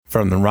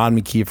From the Ron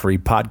McKeefery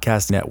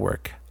Podcast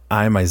Network,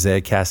 I'm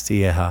Isaiah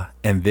Castilleja,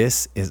 and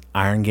this is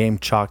Iron Game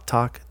Chalk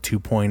Talk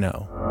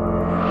 2.0.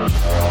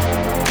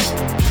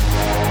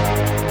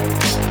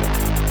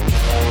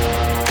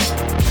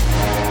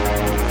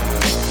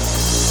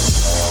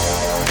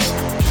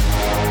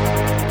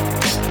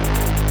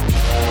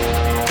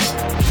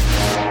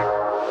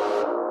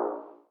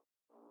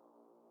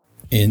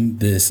 In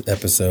this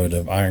episode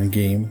of Iron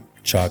Game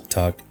Chalk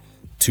Talk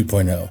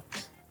 2.0,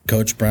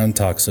 Coach Brown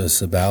talks to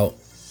us about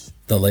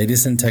the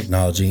latest in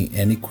technology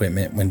and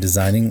equipment when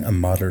designing a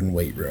modern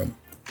weight room,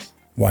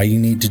 why you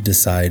need to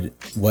decide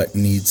what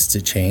needs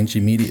to change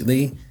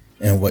immediately,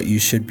 and what you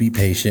should be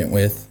patient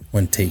with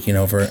when taking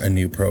over a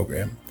new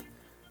program,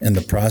 and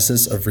the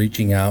process of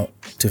reaching out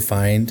to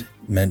find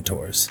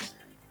mentors.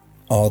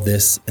 All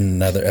this in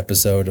another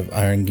episode of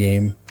Iron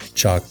Game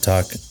Chalk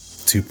Talk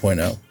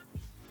 2.0.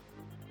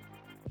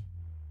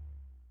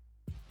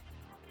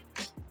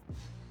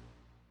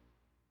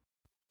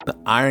 The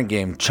Iron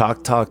Game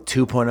Chalk Talk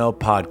 2.0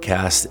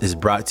 podcast is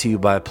brought to you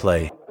by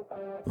Play.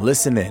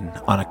 Listen in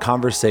on a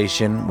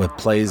conversation with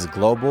Play's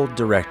Global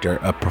Director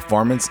of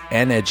Performance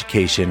and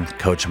Education,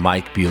 Coach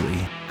Mike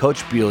Bewley.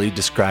 Coach Bewley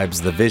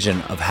describes the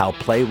vision of how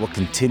Play will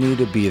continue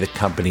to be the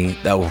company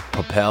that will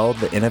propel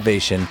the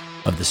innovation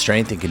of the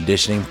strength and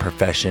conditioning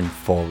profession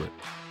forward.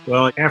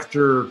 Well,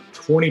 after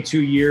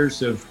 22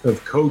 years of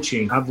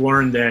coaching, I've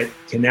learned that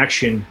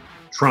connection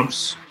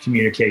trumps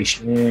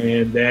communication,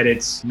 and that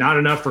it's not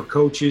enough for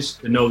coaches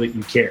to know that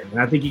you care. And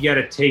I think you got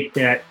to take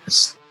that a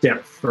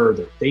step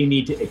further. They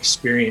need to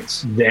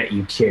experience that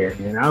you care.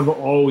 And I've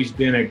always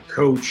been a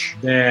coach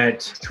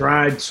that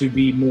tried to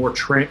be more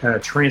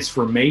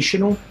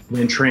transformational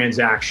than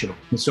transactional.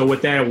 And so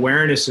with that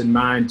awareness in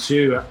mind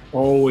too, I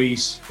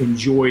always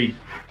enjoyed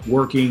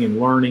working and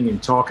learning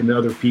and talking to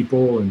other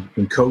people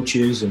and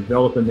coaches and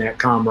developing that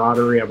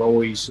camaraderie. I've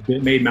always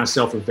made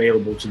myself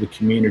available to the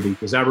community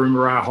because I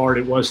remember how hard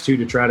it was too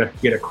to try to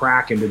get a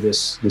crack into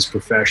this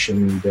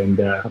profession. And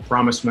I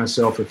promised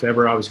myself if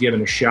ever I was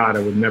given a shot, I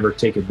would never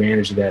take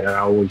advantage of that. I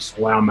always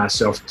allow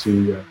myself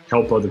to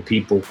help other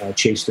people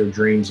chase their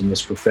dreams in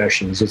this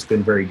profession. It's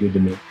been very good to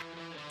me.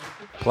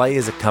 Play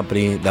is a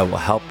company that will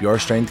help your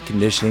strength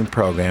conditioning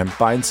program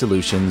find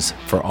solutions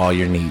for all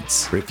your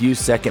needs. Review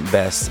Second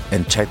Best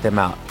and check them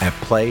out at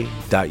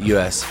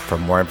play.us for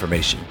more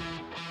information.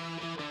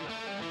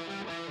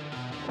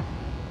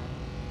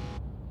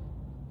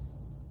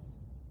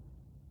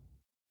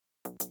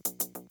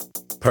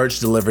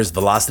 Perch delivers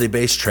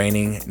velocity-based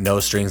training,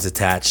 no strings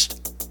attached.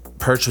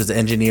 Perch was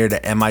engineered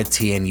at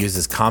MIT and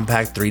uses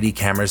compact 3D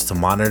cameras to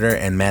monitor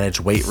and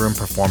manage weight room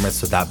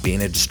performance without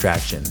being a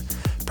distraction.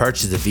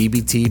 Perch is a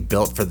VBT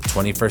built for the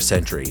 21st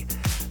century.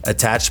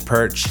 Attach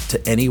Perch to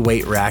any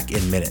weight rack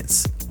in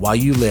minutes. While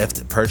you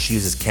lift, Perch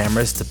uses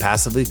cameras to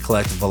passively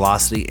collect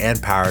velocity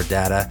and power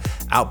data,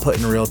 output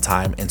in real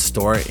time, and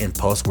store it in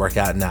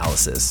post-workout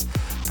analysis.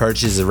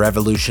 Perch is a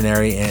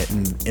revolutionary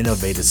and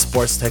innovative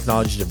sports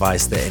technology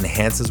device that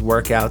enhances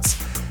workouts,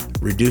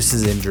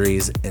 reduces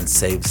injuries, and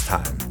saves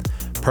time.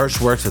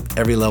 Perch works with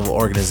every level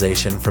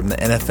organization from the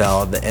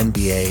NFL, the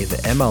NBA, the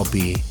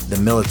MLB, the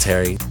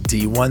military,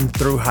 D1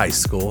 through high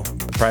school,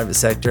 the private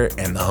sector,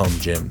 and the home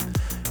gym.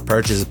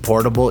 Perch is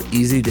portable,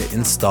 easy to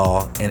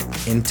install, and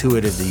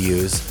intuitive to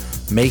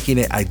use, making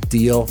it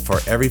ideal for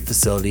every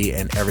facility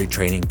and every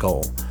training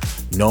goal.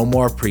 No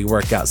more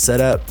pre-workout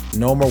setup,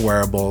 no more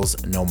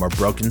wearables, no more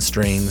broken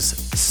strings.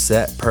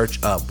 Set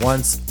Perch up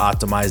once,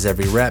 optimize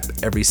every rep,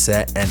 every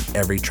set, and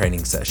every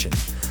training session.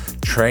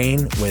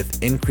 Train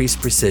with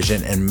increased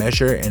precision and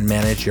measure and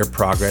manage your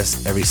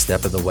progress every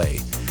step of the way.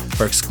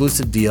 For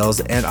exclusive deals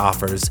and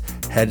offers,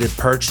 head to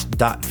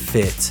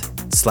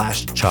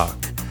perch.fit/chalk.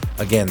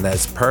 Again,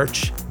 that's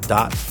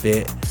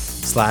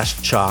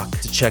perch.fit/chalk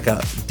to check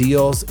out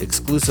deals,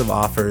 exclusive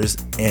offers,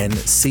 and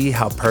see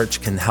how Perch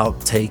can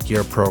help take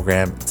your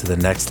program to the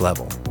next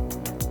level.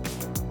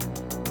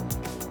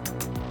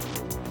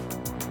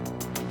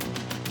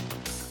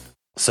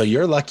 So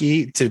you're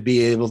lucky to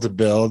be able to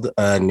build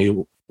a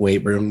new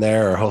weight room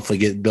there, or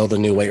hopefully build a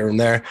new weight room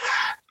there.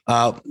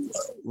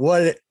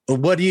 What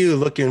are you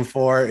looking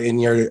for in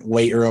your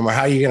weight room, or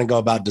how are you going to go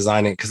about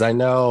designing it? Because I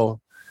know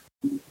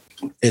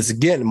it's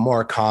getting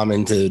more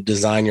common to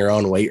design your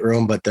own weight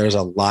room, but there's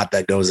a lot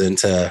that goes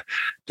into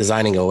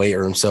designing a weight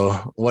room. So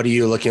what are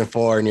you looking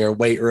for in your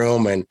weight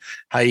room, and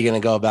how are you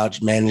going to go about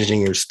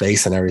managing your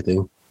space and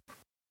everything?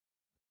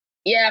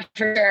 Yeah,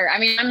 for sure. I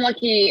mean, I'm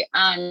lucky,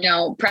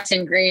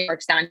 Preston Green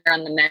works down here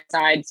on the men's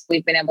side. So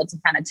we've been able to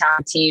kind of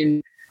tag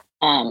team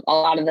a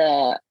lot of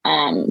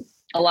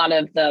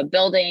the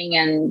building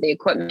and the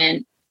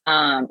equipment,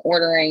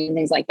 ordering and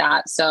things like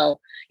that. So,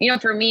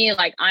 for me,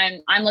 like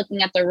I'm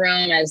looking at the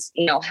room as,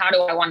 how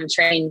do I want to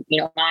train,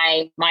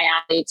 my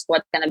athletes,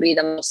 what's going to be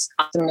the most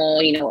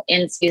optimal,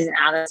 in season,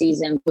 out of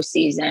season, post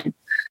season.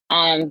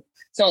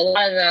 So a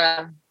lot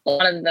of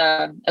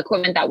the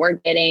equipment that we're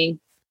getting,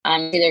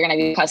 either going to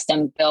be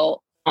custom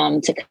built,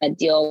 to kind of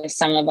deal with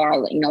some of our,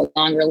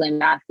 longer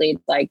limb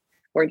athletes. Like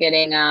we're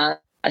getting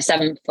a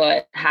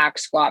 7-foot hack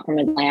squat from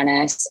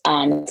Atlantis.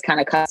 It's kind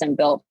of custom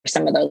built for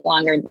some of those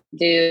longer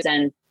dudes,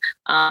 and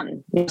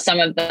some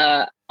of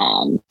the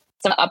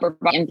some upper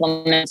body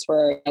implements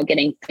were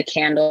getting thick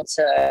handle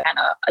to kind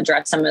of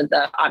address some of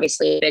the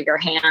obviously bigger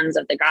hands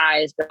of the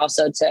guys, but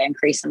also to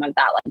increase some of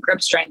that like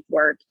grip strength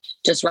work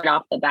just right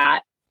off the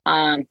bat.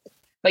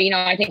 But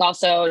I think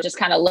also just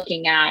kind of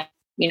looking at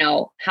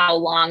how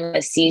long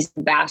the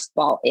season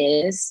basketball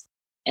is,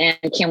 and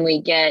can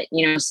we get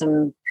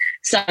some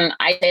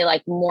I say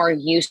like more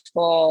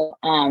useful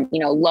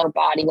lower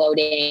body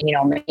loading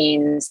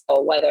machines,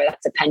 so whether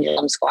that's a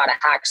pendulum squat,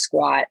 a hack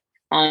squat,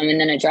 and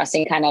then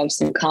addressing kind of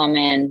some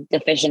common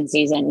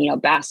deficiencies in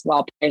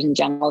basketball players in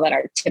general that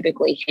are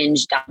typically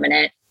hinge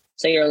dominant.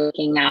 So you're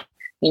looking at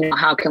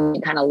how can we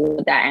kind of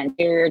load that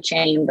anterior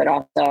chain, but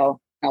also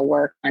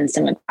work on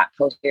some of that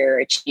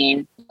posterior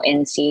chain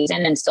in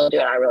season and still do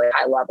it at a really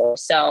high level.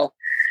 So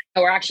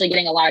we're actually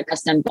getting a lot of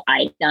custom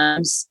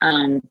items.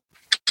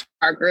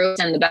 Our groups,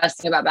 and the best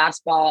thing about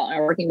basketball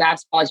or working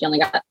basketball is you only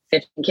got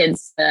 15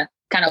 kids to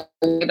kind of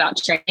worry about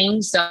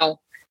training. So,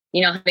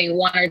 having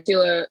one or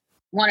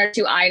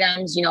two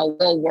items,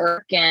 will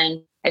work,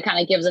 and it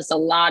kind of gives us a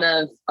lot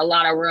of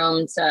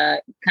room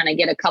to kind of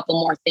get a couple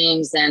more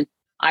things. And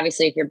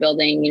obviously if you're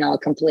building, a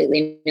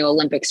completely new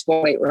Olympic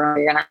sport weight room,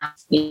 you're going to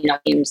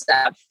have, teams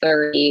that have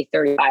 30,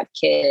 35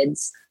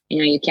 kids.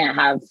 You can't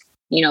have,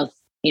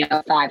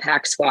 5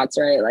 hack squats,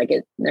 right? Like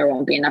there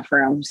won't be enough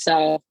room.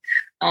 So,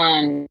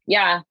 I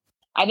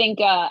think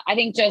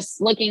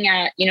just looking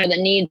at, the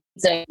needs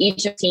of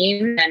each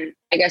team, and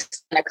I guess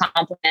kind of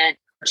complement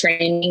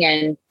training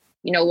and,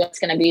 what's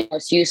going to be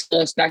most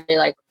useful, especially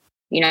like,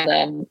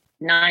 the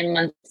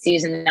 9-month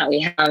season that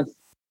we have,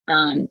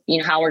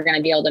 how we're going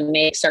to be able to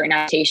make certain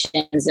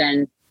adaptations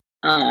and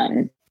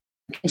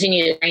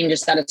continue to train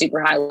just at a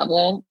super high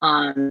level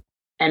and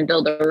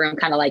build a room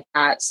kind of like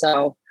that.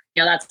 So,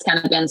 that's kind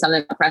of been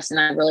something that Preston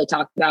and I have really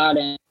talked about,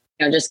 and,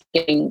 just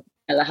getting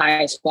the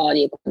highest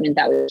quality equipment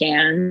that we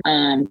can,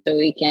 so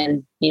we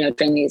can,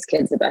 train these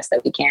kids the best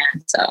that we can.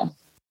 So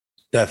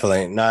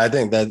definitely. No, I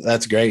think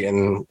that's great.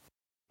 And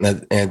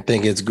I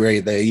think it's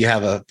great that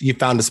you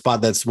found a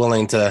spot that's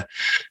willing to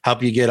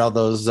help you get all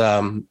those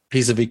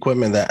pieces of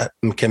equipment that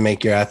can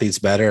make your athletes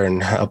better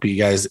and help you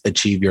guys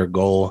achieve your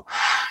goal.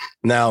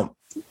 Now,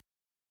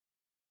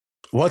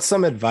 what's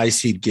some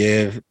advice you'd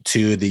give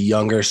to the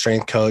younger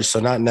strength coach? So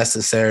not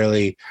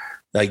necessarily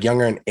like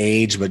younger in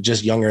age, but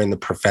just younger in the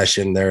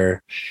profession.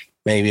 They're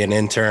maybe an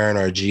intern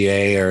or a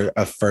GA or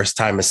a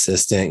first-time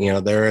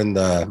assistant. They're in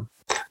the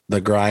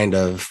grind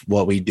of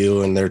what we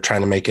do, and they're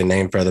trying to make a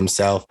name for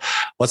themselves.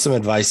 What's some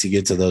advice you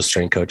give to those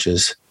strength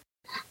coaches?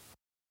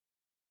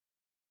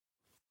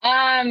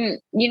 I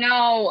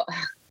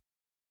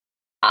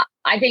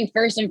think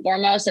first and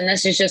foremost, and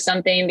this is just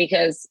something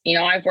because,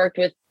 I've worked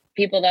with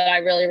people that I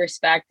really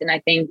respect and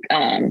I think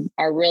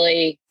are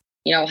really,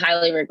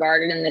 highly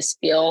regarded in this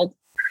field.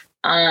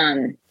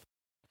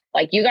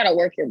 Like you got to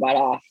work your butt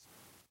off.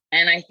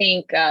 And I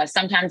think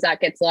sometimes that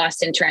gets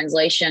lost in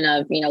translation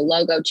of,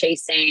 logo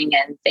chasing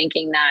and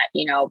thinking that,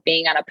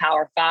 being at a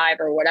Power 5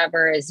 or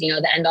whatever is,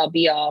 the end all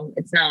be all.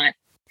 It's not.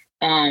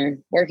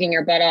 Working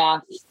your butt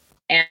off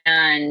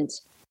and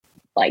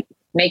like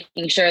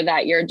making sure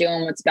that you're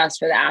doing what's best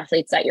for the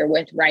athletes that you're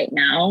with right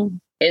now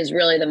is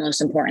really the most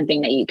important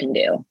thing that you can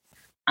do.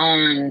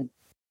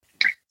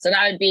 So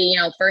that would be,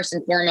 first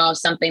and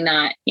foremost, something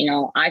that,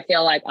 I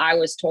feel like I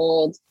was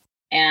told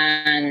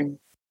and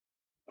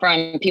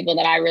from people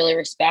that I really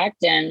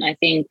respect. And I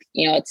think,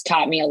 it's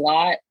taught me a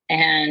lot,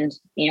 and,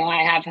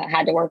 I have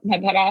had to work my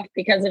butt off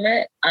because of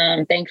it.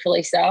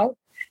 Thankfully so.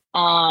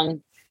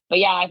 But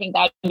yeah, I think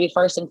that would be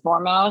first and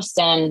foremost.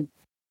 And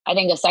I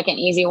think the second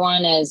easy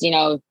one is,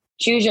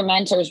 choose your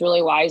mentors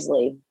really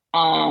wisely.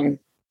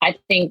 I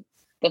think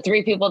the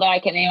 3 people that I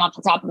can name off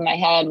the top of my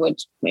head,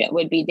 which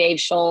would be Dave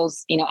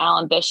Scholes,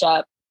 Alan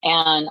Bishop,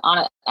 and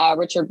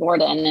Richard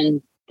Borden.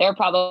 And they're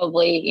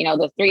probably,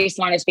 the 3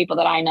 smartest people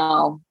that I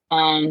know.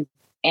 And,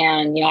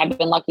 I've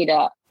been lucky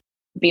to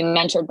be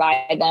mentored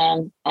by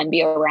them and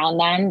be around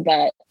them,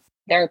 but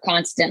they're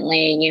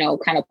constantly,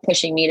 kind of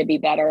pushing me to be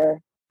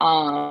better.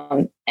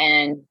 And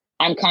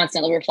I'm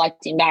constantly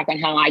reflecting back on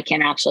how I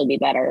can actually be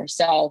better.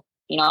 So,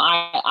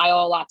 I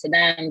owe a lot to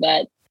them,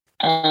 but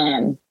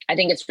I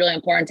think it's really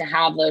important to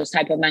have those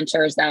type of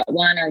mentors that,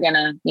 one, are going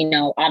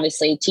to,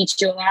 obviously teach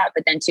you a lot,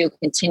 but then 2,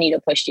 continue to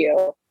push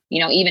you,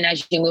 even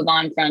as you move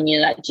on from,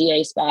 that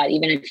GA spot,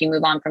 even if you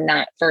move on from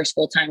that first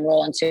full-time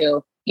role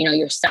into,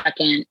 your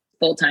second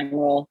full-time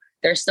role,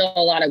 there's still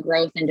a lot of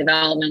growth and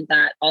development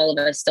that all of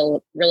us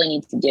still really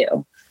need to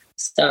do.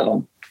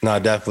 So. No,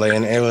 definitely.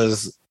 And it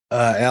was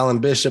Alan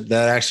Bishop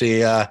that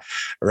actually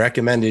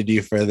recommended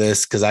you for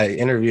this, because I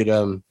interviewed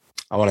him,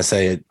 I want to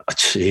say,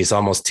 geez,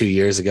 almost 2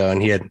 years ago.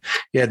 And he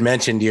had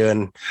mentioned you,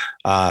 and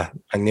I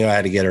knew I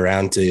had to get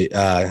around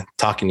to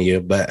talking to you,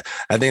 but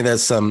I think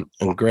that's some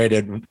great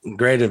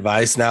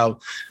advice. Now,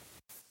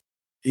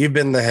 you've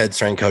been the head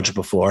strength coach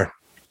before.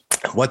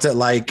 What's it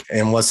like,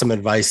 and what's some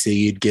advice that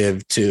you'd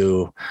give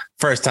to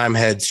first time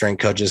head strength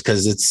coaches?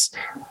 Because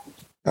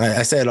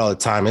I say it all the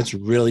time. It's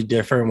really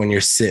different when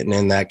you're sitting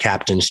in that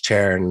captain's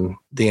chair and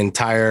the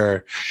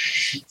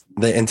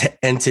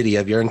entity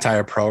of your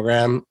entire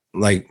program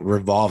like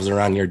revolves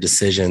around your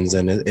decisions,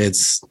 and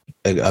it's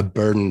a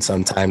burden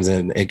sometimes,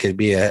 and it could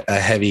be a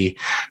heavy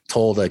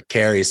toll to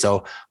carry.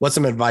 So what's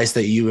some advice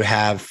that you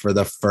have for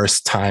the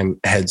first time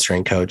head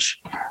strength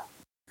coach?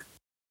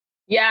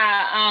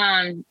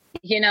 Yeah.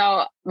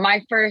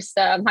 My first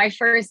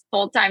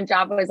full-time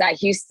job was at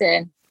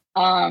Houston.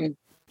 And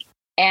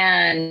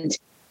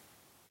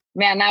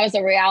man, that was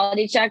a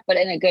reality check, but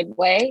in a good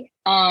way.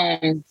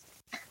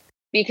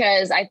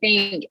 Because I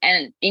think,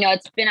 and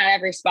it's been at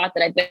every spot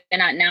that I've been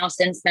at now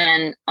since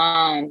then.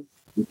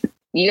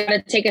 You got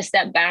to take a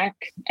step back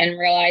and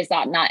realize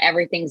that not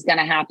everything's going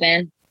to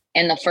happen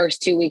in the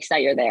first 2 weeks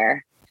that you're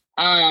there.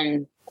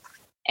 And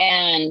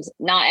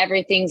not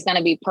everything's going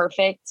to be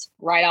perfect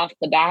right off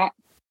the bat.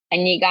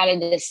 And you got to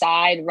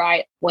decide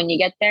right when you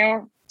get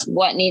there,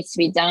 what needs to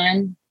be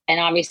done. And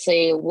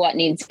obviously what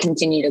needs to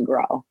continue to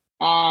grow.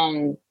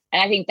 And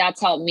I think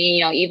that's helped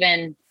me,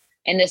 even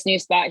in this new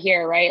spot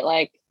here, right?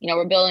 Like,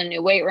 we're building a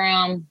new weight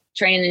room,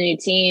 training a new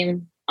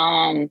team.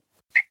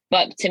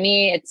 But to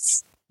me,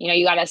 it's,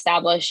 you got to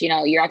establish,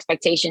 your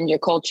expectations, your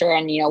culture,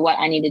 and, what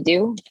I need to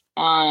do.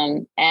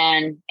 And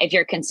if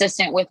you're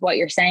consistent with what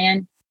you're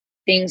saying,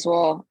 things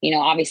will,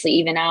 obviously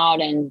even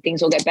out, and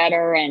things will get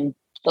better, and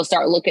they'll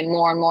start looking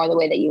more and more the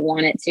way that you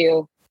want it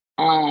to.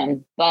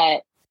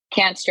 But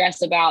can't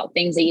stress about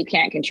things that you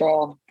can't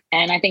control.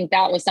 And I think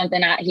that was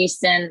something at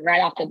Houston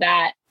right off the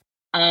bat.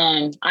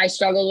 I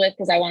struggled with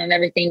because I wanted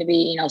everything to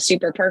be,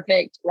 super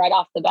perfect right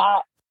off the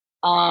bat.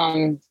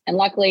 And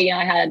luckily,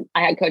 I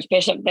had Coach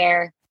Bishop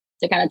there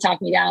to kind of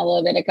talk me down a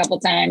little bit a couple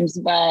times.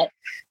 But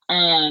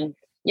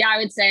I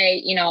would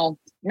say,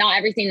 not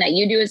everything that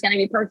you do is going to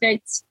be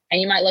perfect.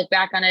 And you might look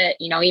back on it,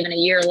 even a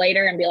year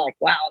later and be like,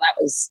 wow, that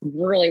was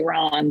really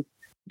wrong.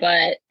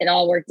 But it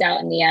all worked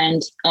out in the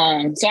end.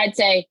 So I'd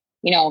say,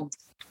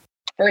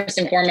 first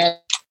and foremost,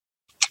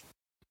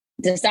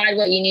 decide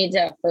what you need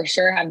to for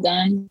sure have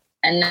done.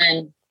 And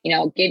then,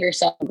 give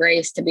yourself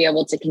grace to be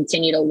able to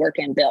continue to work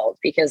and build,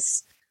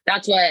 because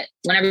that's what,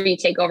 whenever you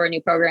take over a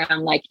new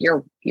program, like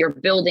you're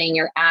building,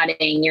 you're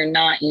adding, you're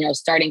not,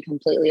 starting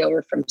completely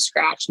over from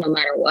scratch, no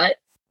matter what.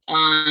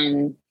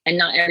 And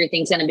not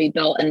everything's going to be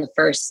built in the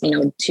first,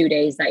 2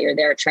 days that you're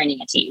there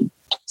training a team.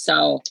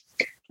 So,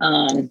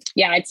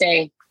 I'd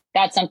say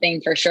that's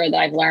something for sure that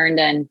I've learned.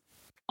 And,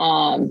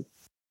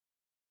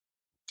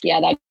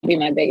 that'd be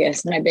my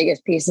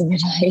biggest piece of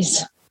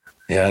advice.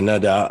 Yeah, no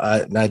doubt.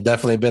 I've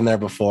definitely been there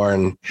before,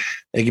 and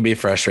it can be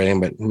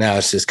frustrating, but now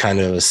it's just kind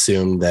of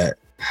assumed that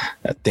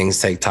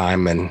things take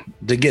time, and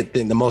to get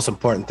the most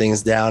important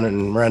things down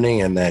and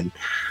running, and then,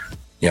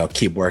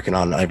 keep working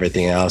on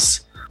everything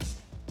else.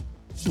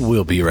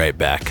 We'll be right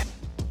back.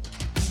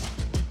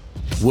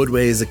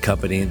 Woodway is a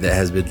company that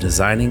has been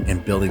designing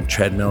and building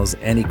treadmills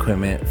and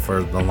equipment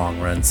for the long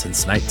run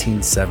since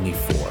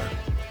 1974.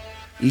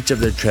 Each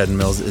of their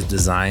treadmills is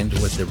designed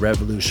with the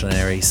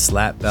revolutionary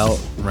slat belt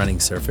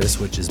running surface,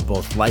 which is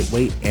both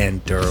lightweight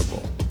and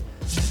durable.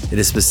 It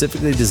is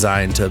specifically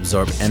designed to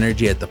absorb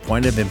energy at the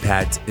point of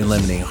impact,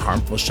 eliminating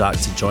harmful shock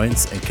to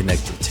joints and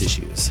connective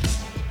tissues.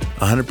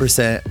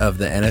 100% of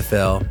the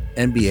NFL,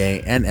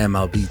 NBA, and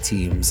MLB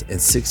teams and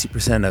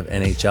 60% of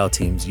NHL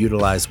teams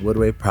utilize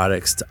Woodway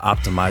products to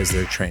optimize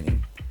their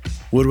training.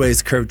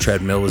 Woodway's Curve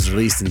treadmill was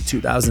released in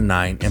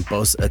 2009 and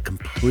boasts a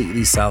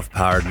completely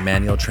self-powered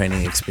manual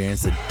training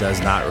experience that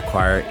does not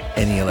require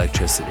any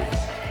electricity.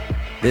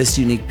 This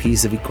unique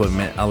piece of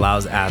equipment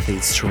allows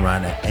athletes to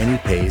run at any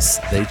pace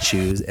they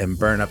choose and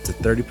burn up to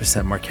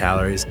 30% more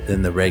calories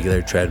than the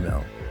regular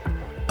treadmill.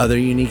 Other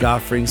unique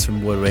offerings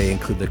from Woodway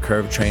include the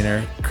Curve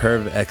Trainer,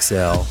 Curve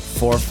XL,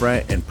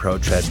 Forefront, and Pro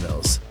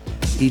treadmills.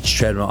 Each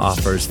treadmill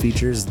offers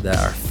features that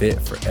are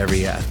fit for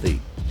every athlete.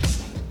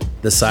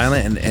 The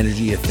silent and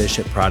energy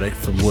efficient product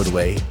from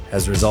Woodway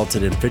has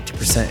resulted in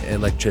 50%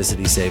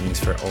 electricity savings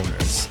for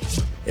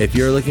owners. If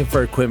you're looking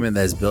for equipment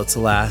that is built to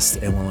last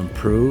and will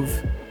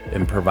improve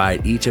and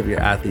provide each of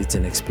your athletes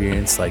an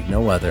experience like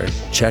no other,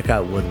 check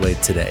out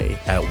Woodway today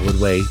at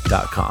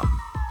woodway.com.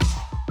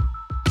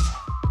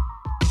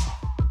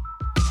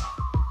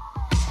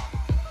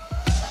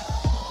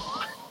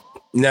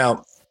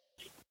 Now,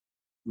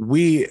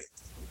 we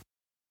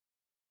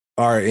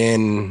are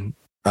in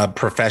a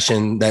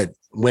profession that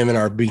women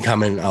are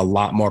becoming a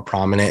lot more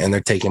prominent, and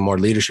they're taking more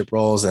leadership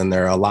roles, and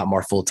there are a lot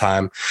more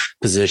full-time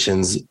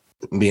positions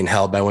being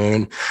held by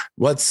women.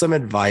 What's some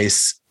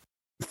advice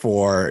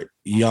for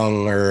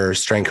younger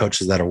strength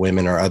coaches that are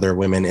women or other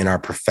women in our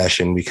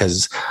profession?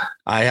 Because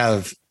I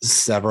have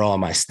several on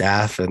my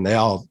staff, and they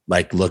all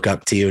look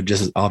up to you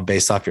just all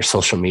based off your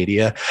social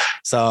media.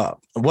 So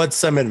what's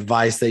some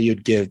advice that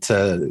you'd give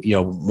to,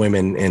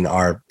 women in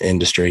our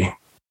industry?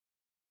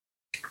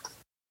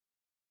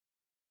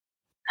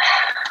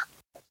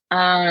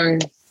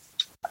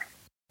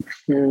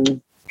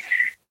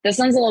 This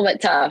one's a little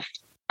bit tough.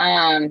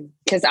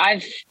 Cause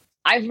I've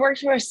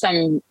worked with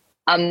some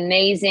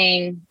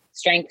amazing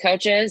strength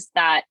coaches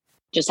that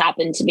just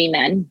happen to be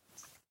men.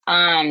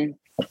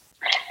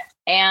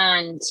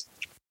 And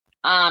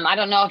I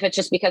don't know if it's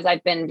just because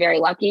I've been very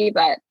lucky,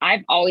 but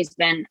I've always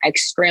been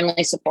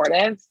extremely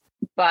supportive.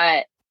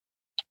 But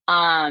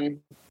I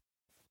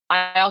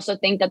also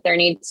think that there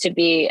needs to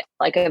be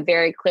like a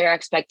very clear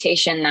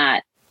expectation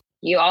that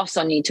you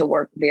also need to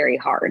work very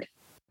hard.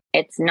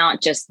 It's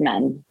not just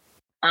men.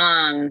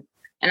 And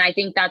I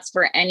think that's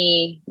for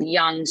any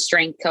young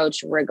strength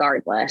coach,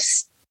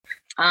 regardless.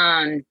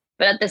 But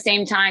at the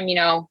same time,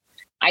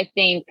 I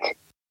think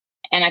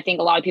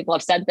a lot of people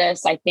have said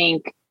this, I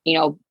think,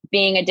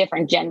 being a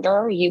different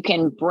gender, you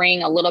can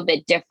bring a little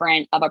bit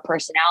different of a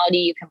personality.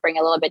 You can bring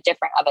a little bit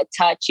different of a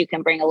touch. You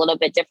can bring a little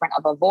bit different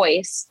of a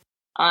voice,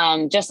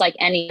 just like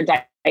any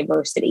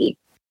diversity.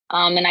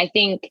 And I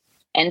think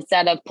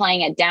instead of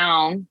playing it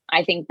down,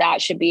 I think that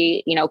should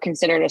be,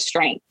 considered a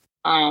strength.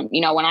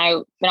 When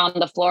I've been on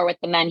the floor with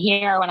the men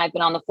here, when I've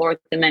been on the floor with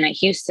the men at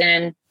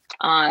Houston,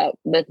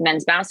 with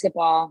men's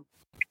basketball,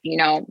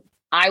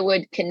 I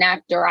would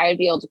connect, or I would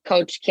be able to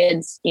coach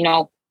kids,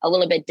 a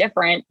little bit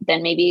different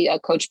than maybe a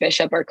Coach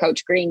Bishop or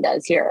Coach Green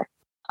does here.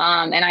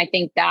 And I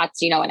think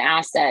that's, an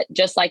asset,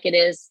 just like it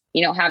is,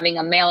 having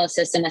a male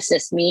assistant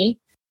assist me,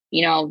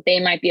 they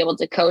might be able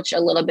to coach a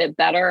little bit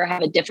better,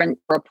 have a different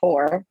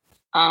rapport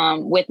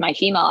with my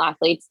female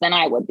athletes than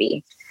I would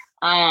be.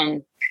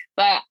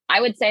 But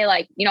I would say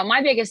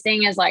my biggest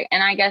thing is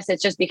and I guess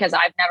it's just because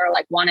I've never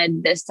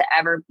wanted this to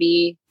ever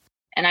be,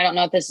 and I don't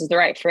know if this is the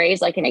right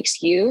phrase, an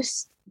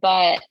excuse,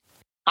 but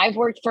I've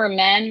worked for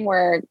men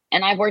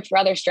and I've worked for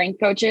other strength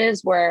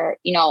coaches where,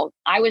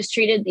 I was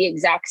treated the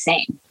exact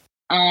same.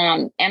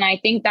 And I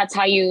think that's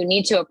how you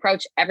need to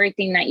approach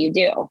everything that you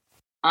do.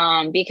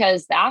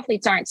 Because the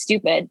athletes aren't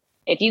stupid.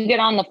 If you get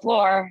on the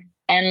floor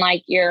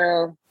and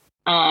you're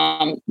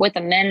with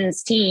a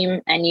men's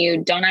team and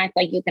you don't act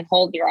like you can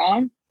hold your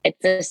own,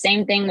 it's the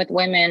same thing with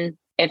women.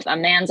 If a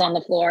man's on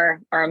the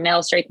floor or a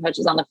male strength coach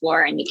is on the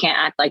floor and you can't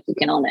act like you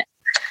can own it.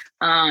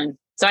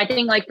 So I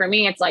think for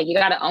me, it's you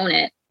got to own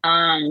it.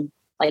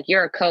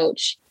 You're a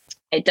coach.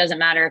 It doesn't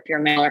matter if you're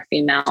male or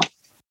female.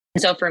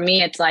 And so for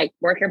me, it's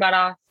work your butt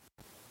off,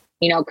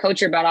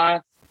 coach your butt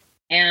off,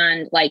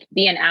 and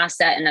be an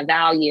asset and a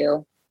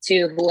value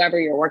to whoever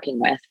you're working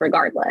with,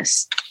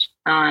 regardless.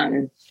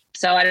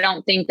 So I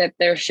don't think that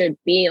there should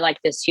be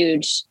this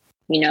huge,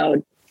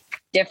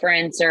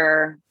 difference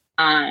or,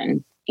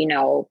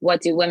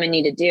 what do women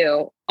need to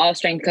do? All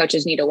strength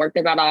coaches need to work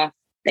their butt off.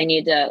 They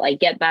need to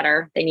get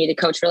better. They need to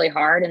coach really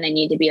hard, and they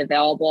need to be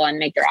available and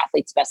make their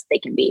athletes the best they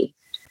can be.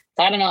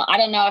 So I don't know. I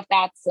don't know if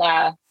that's,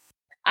 I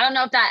don't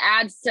know if that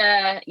adds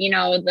to,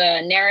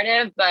 the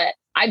narrative, but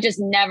I've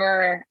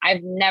never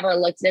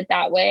looked at it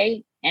that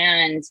way.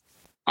 And,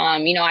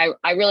 I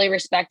really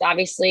respect,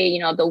 obviously,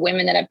 the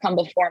women that have come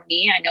before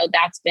me. I know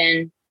that's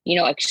been,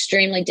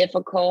 extremely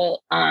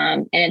difficult.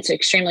 And it's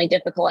extremely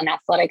difficult in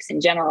athletics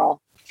in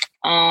general.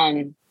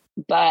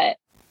 But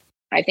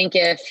I think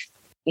if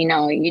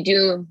you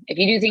do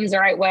things the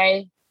right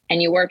way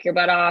and you work your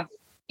butt off,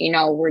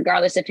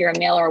 regardless if you're a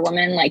male or a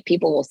woman,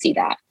 people will see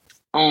that.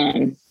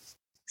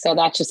 So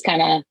that's just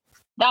that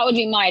would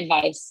be my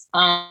advice.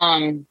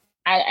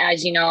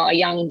 As a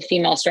young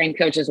female strength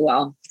coach as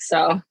well.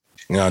 So,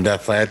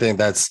 definitely. I think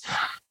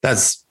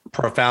that's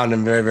profound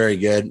and very, very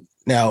good.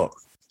 Now,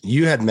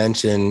 you had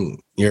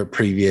mentioned your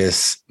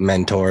previous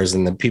mentors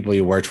and the people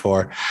you worked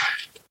for.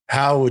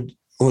 How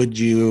would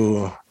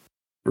you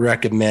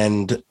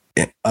recommend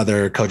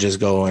other coaches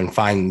go and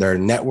find their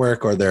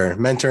network or their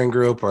mentoring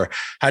group, or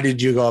how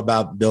did you go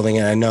about building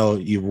it? I know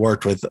you've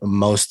worked with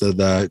most of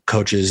the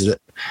coaches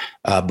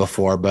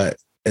before, but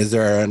is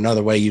there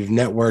another way you've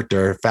networked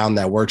or found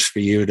that works for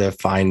you to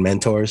find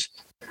mentors?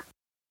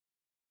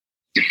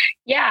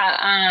 Yeah.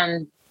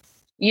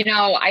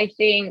 I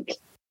think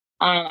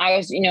I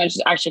was,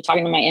 just actually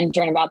talking to my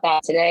intern about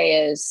that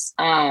today is,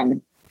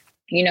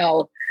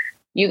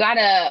 you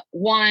gotta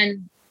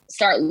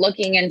start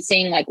looking and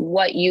seeing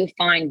what you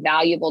find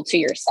valuable to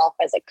yourself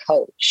as a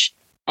coach,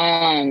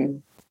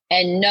 and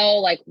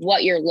know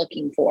what you're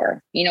looking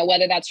for,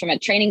 whether that's from a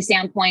training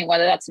standpoint,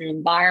 whether that's an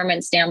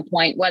environment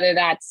standpoint, whether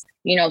that's,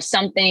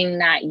 something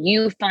that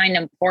you find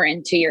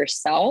important to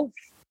yourself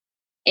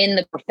in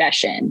the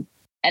profession.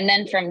 And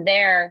then from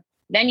there,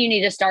 then you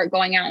need to start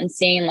going out and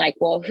seeing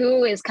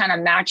who is kind of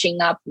matching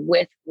up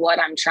with what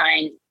I'm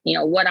trying to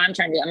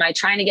do. Am I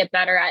trying to get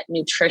better at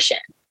nutrition?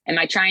 Am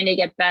I trying to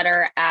get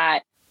better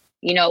at,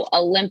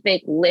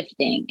 Olympic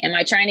lifting? Am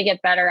I trying to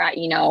get better at,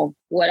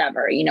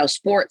 whatever,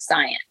 sports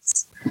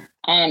science?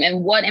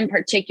 And what in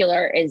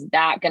particular is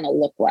that going to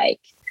look like?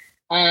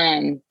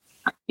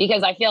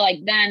 Because I feel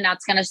then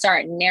that's going to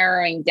start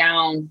narrowing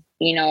down,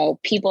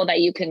 people that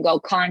you can go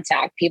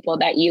contact, people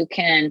that you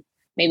can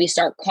maybe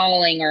start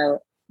calling or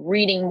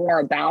reading more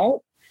about.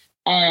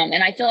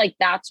 And I feel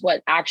that's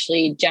what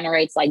actually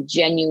generates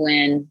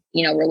genuine,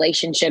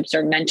 relationships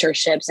or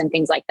mentorships and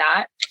things like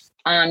that.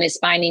 Is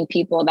finding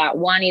people that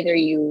one, either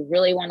you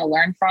really want to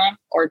learn from,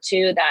 or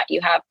two, that you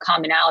have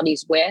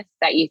commonalities with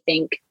that you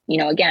think,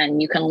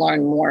 again, you can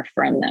learn more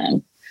from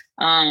them.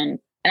 And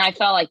I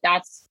felt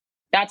that's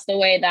that's the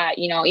way that,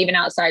 even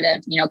outside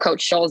of,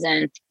 Coach Scholes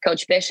and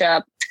Coach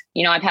Bishop,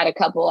 I've had a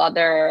couple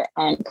other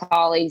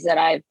colleagues that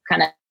I've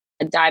kind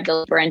of dived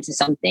deeper into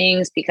some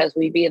things because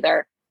we've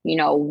either,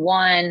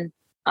 one,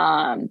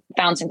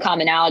 found some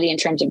commonality in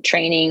terms of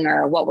training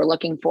or what we're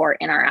looking for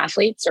in our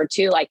athletes, or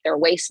two, like they're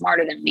way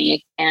smarter than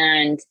me.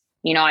 And,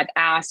 I've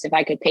asked if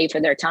I could pay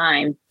for their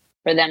time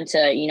for them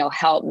to,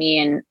 help me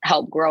and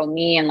help grow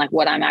me and like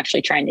what I'm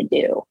actually trying to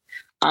do.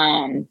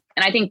 And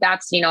I think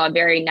that's, a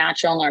very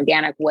natural and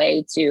organic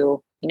way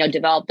to,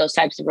 develop those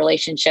types of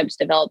relationships,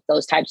 develop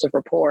those types of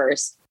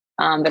rapports,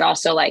 but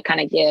also like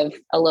kind of give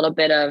a little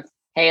bit of,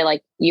 hey,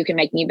 like you can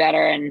make me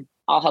better and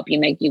I'll help you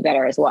make you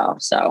better as well.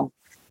 So.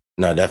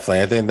 No,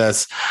 definitely. I think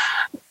that's,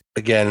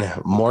 again,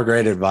 more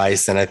great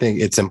advice. And I think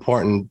it's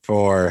important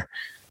for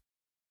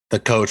the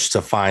coach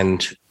to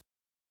find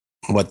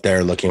what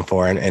they're looking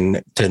for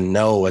and to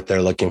know what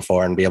they're looking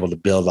for and be able to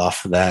build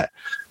off of that.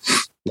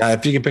 Now,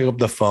 if you could pick up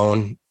the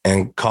phone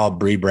and call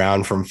Bree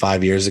Brown from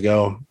 5 years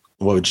ago,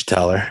 what would you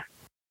tell her?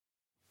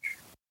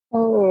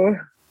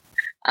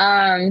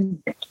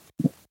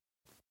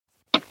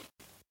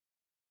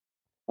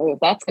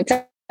 That's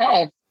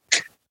tough.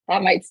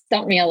 That might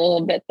stump me a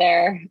little bit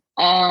there.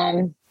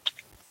 Wow,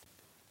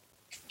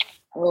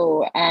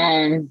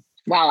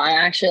 I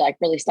actually like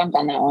really stumped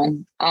on that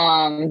one.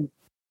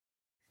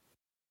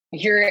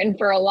 You're in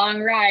for a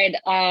long ride,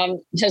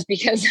 just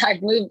because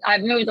I've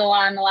moved a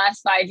lot in the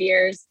last 5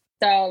 years.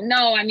 So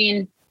no, I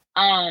mean,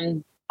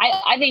 I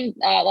think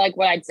like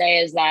what I'd say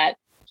is that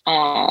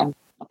 5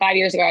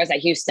 years ago I was at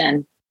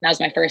Houston. That was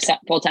my first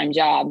full-time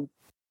job.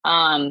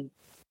 And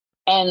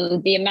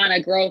the amount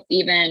of growth,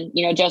 even,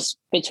 just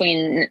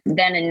between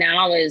then and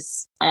now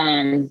is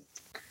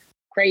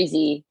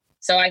crazy.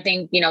 So I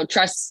think,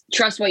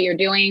 trust what you're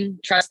doing,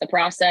 trust the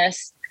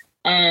process.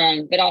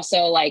 But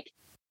also like,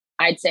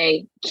 I'd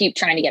say keep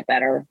trying to get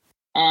better.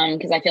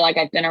 Cause I feel like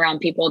I've been around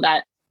people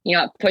that,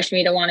 pushed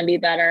me to want to be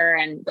better,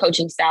 and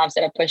coaching staffs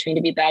that have pushed me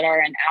to be better,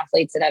 and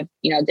athletes that have,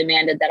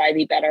 demanded that I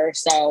be better.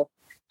 So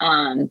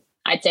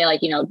I'd say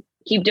like,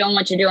 keep doing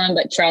what you're doing,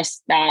 but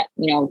trust that,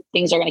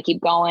 things are going to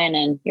keep going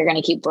and you're going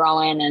to keep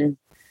growing,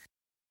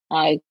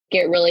 and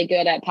get really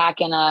good at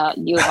packing a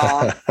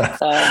U-Haul.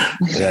 So.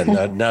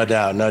 Yeah, no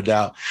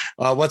doubt.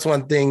 What's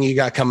one thing you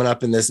got coming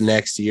up in this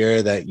next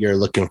year that you're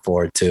looking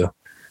forward to?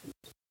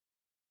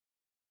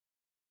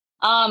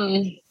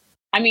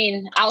 I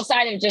mean,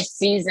 outside of just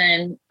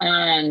season,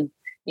 I'm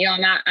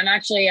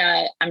actually,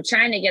 I'm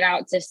trying to get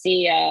out to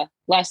see,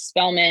 Les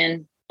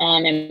Spellman,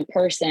 in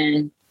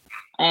person.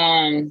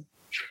 I'm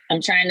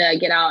trying to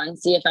get out and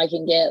see if I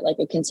can get like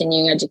a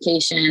continuing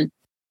education,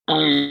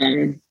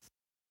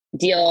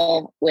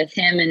 deal with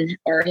him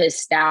or his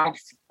staff.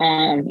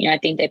 I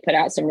think they put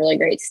out some really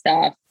great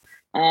stuff.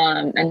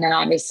 And then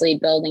obviously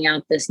building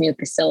out this new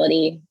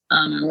facility.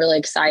 I'm really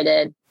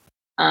excited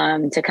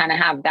to kind of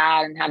have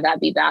that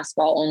be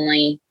basketball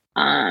only,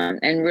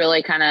 and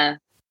really kind of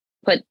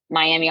put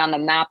Miami on the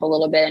map a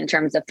little bit in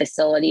terms of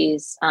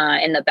facilities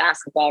in the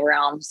basketball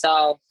realm.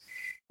 So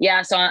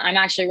yeah, so I'm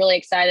actually really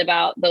excited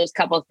about those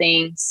couple of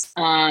things.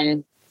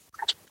 And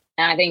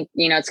I think,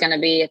 it's going to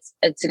be,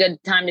 it's a good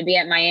time to be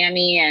at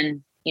Miami,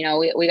 and,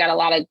 we got a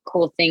lot of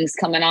cool things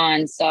coming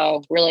on.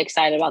 So really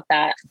excited about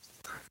that.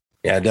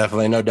 Yeah,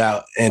 definitely. No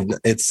doubt. And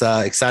it's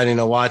exciting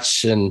to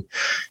watch. And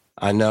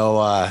I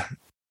know,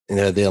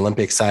 the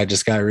Olympic side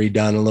just got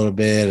redone a little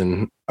bit,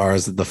 and or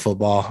is it the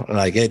football?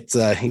 Like it's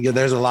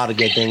there's a lot of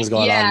good things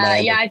going on.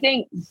 Man. Yeah, I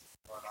think.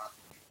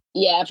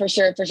 Yeah, for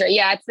sure.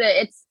 Yeah,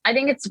 I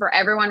think it's for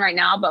everyone right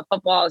now, but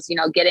football is,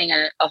 getting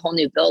a whole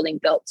new building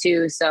built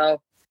too.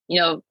 So,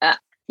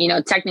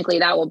 technically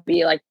that will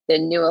be like the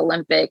new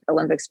Olympic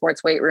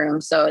sports weight room.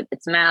 So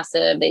it's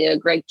massive. They did a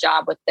great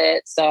job with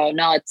it. So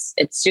no, it's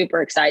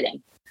super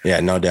exciting. Yeah,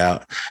 no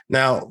doubt.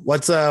 Now,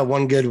 what's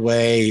one good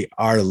way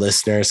our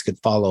listeners could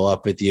follow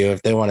up with you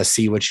if they want to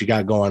see what you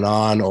got going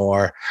on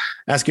or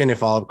ask you any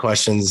follow-up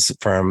questions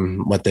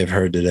from what they've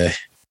heard today?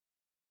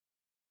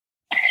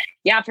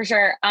 Yeah, for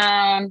sure.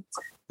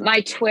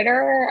 My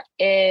Twitter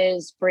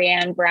is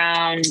Brianne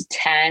Brown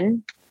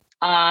 10.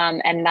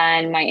 And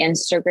then my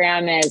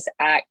Instagram is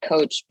at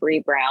Coach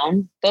Bree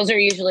Brown. Those are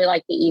usually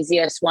like the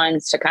easiest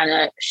ones to kind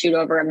of shoot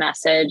over a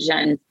message,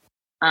 and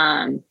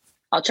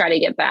I'll try to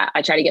get back.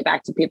 I try to get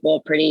back to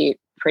people pretty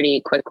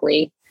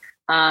quickly.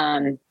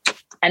 And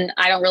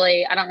I don't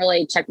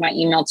really check my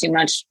email too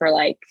much for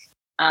like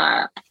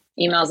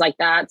emails like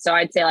that. So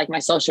I'd say like my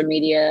social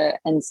media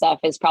and stuff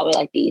is probably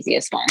like the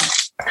easiest one.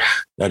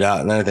 No doubt.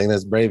 And I think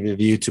that's brave of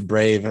you to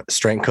brave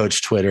Strength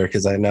Coach Twitter,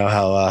 because I know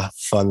how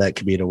fun that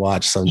could be to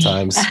watch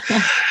sometimes.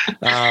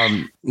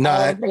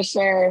 For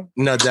sure.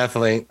 No,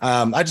 definitely.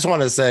 I just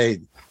want to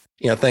say,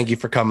 thank you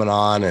for coming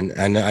on.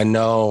 And I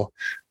know,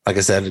 like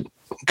I said,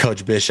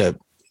 Coach Bishop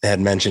had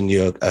mentioned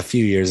you a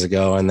few years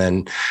ago, and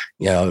then,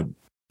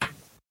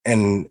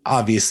 and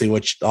obviously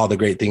all the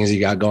great things you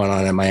got going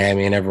on in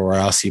Miami and everywhere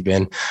else you've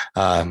been,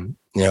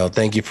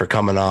 thank you for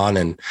coming on.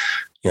 And,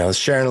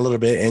 sharing a little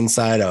bit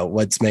inside of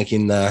what's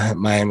making the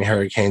Miami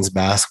Hurricanes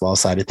basketball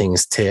side of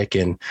things tick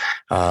and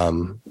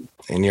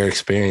your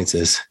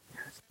experiences.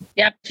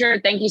 Yeah, sure.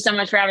 Thank you so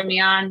much for having me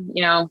on.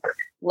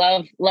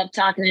 Love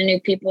talking to new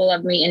people,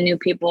 love meeting new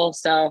people.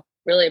 So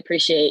really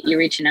appreciate you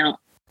reaching out.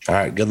 All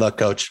right. Good luck,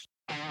 Coach.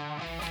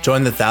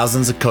 Join the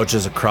thousands of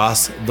coaches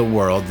across the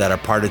world that are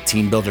part of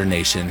Team Builder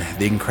Nation.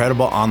 The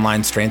incredible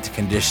online strength and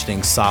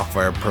conditioning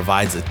software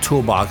provides a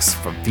toolbox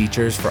for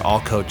features for all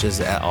coaches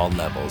at all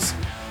levels.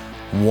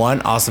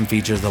 One awesome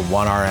feature is the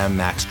 1RM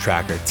Max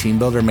Tracker. Team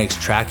Builder makes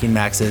tracking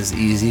maxes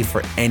easy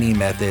for any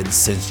method,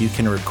 since you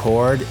can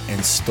record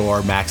and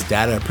store max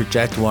data,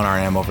 project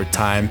 1RM over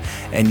time,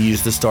 and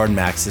use the stored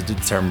maxes to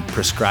determine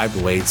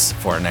prescribed weights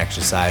for an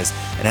exercise,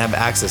 and have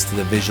access to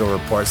the visual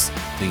reports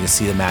so you can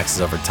see the maxes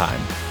over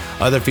time.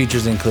 Other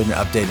features include an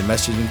updated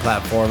messaging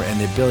platform and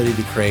the ability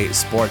to create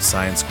sports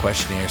science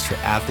questionnaires for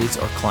athletes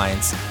or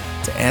clients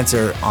to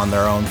answer on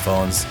their own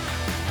phones.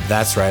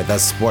 That's right,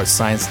 that's sports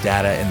science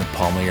data in the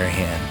palm of your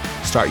hand.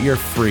 Start your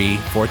free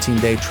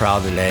 14-day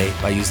trial today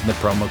by using the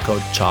promo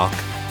code CHALK,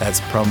 that's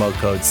promo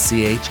code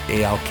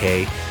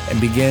CHALK, and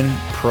begin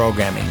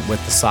programming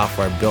with the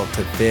software built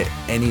to fit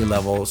any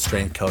level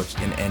strength coach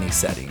in any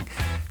setting.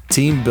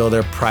 Team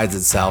Builder prides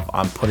itself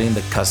on putting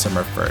the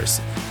customer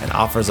first and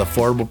offers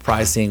affordable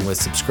pricing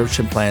with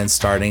subscription plans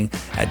starting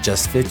at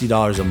just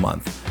 $50 a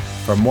month.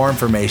 For more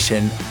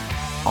information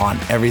on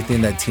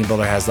everything that Team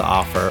Builder has to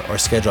offer, or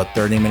schedule a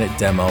 30-minute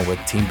demo with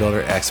Team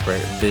Builder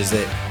expert,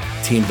 visit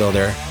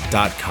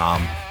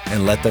teambuilder.com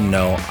and let them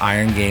know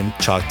Iron Game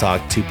Chalk Talk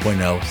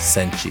 2.0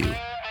 sent you.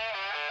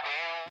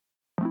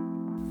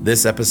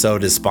 This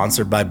episode is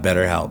sponsored by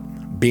BetterHelp.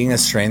 Being a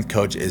strength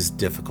coach is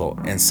difficult,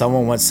 and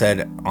someone once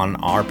said on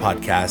our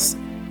podcast,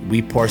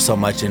 we pour so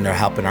much into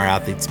helping our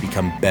athletes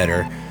become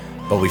better,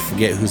 but we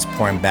forget who's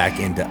pouring back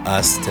into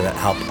us to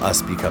help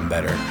us become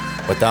better.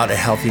 Without a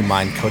healthy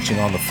mind, coaching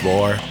on the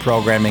floor,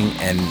 programming,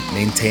 and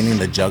maintaining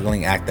the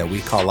juggling act that we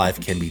call life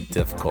can be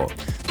difficult.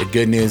 The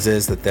good news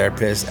is the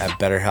therapists at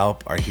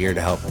BetterHelp are here to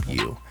help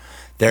you.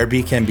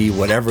 Therapy can be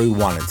whatever we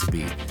want it to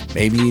be.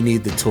 Maybe you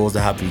need the tools to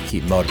help you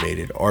keep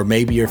motivated, or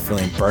maybe you're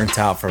feeling burnt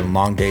out from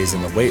long days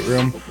in the weight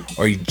room,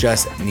 or you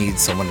just need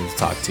someone to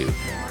talk to.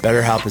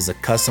 BetterHelp is a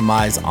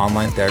customized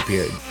online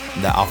therapy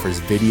that offers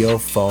video,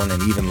 phone,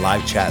 and even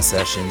live chat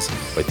sessions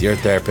with your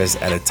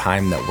therapist at a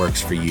time that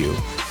works for you.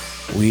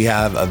 We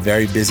have a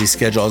very busy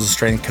schedule as a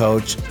strength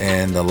coach,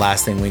 and the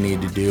last thing we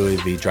need to do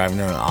is be driving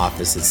to an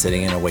office and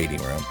sitting in a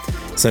waiting room.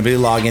 Simply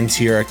log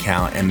into your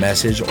account and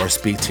message or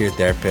speak to your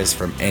therapist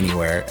from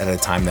anywhere at a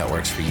time that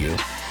works for you.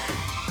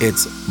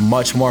 It's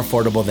much more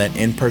affordable than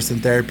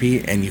in-person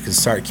therapy, and you can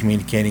start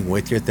communicating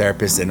with your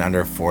therapist in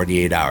under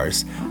 48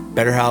 hours.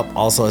 BetterHelp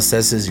also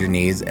assesses your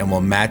needs and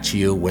will match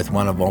you with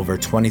one of over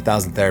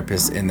 20,000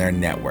 therapists in their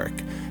network.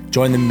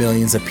 Join the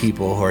millions of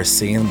people who are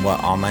seeing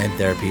what online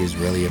therapy is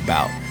really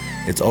about.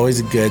 It's always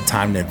a good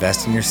time to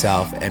invest in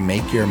yourself and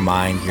make your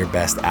mind your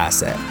best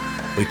asset.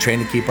 We train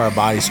to keep our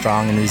bodies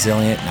strong and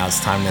resilient. Now it's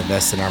time to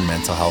invest in our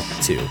mental health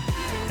too.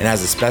 And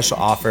as a special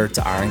offer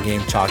to Iron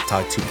Game Chalk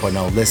Talk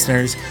 2.0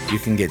 listeners, you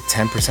can get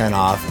 10%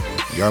 off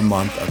your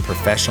month of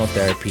professional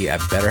therapy at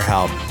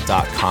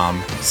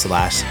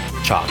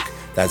betterhelp.com/chalk.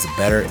 That's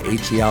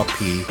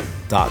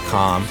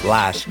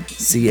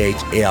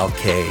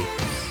betterhelp.com/CHALK.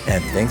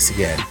 And thanks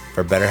again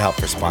for BetterHelp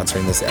for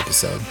sponsoring this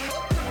episode.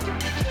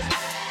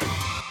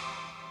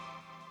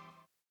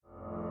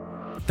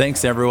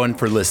 Thanks everyone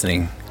for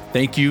listening.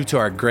 Thank you to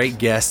our great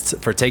guests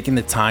for taking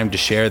the time to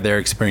share their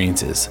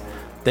experiences.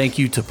 Thank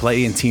you to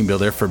Play and Team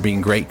Builder for being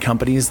great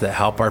companies that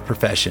help our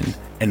profession.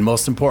 And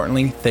most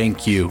importantly,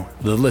 thank you,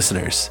 the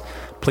listeners.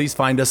 Please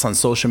find us on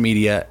social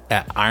media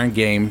at Iron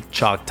Game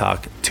Chalk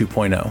Talk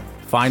 2.0.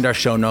 Find our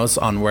show notes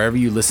on wherever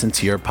you listen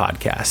to your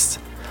podcast.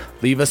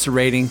 Leave us a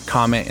rating,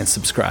 comment, and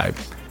subscribe.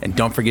 And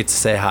don't forget to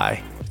say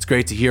hi. It's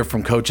great to hear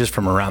from coaches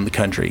from around the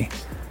country.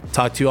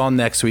 Talk to you all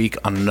next week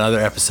on another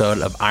episode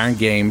of Iron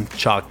Game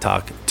Chalk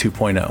Talk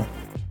 2.0.